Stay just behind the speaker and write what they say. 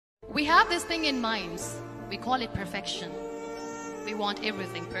We have this thing in minds. We call it perfection. We want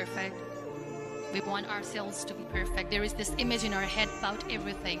everything perfect. We want ourselves to be perfect. There is this image in our head about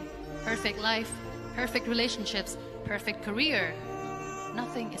everything. Perfect life, perfect relationships, perfect career.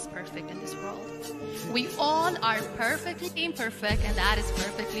 Nothing is perfect in this world. We all are perfectly imperfect, and that is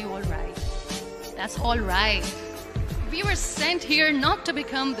perfectly all right. That's all right. We were sent here not to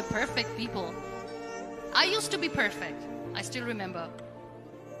become the perfect people. I used to be perfect. I still remember.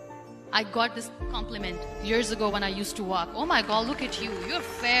 I got this compliment years ago when I used to walk. Oh my God, look at you. You're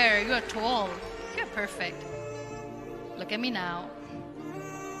fair, you're tall, you're perfect. Look at me now.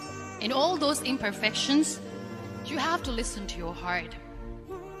 In all those imperfections, you have to listen to your heart.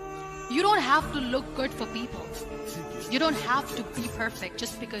 You don't have to look good for people. You don't have to be perfect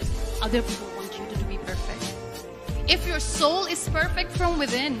just because other people want you to be perfect. If your soul is perfect from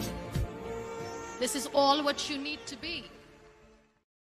within, this is all what you need to be.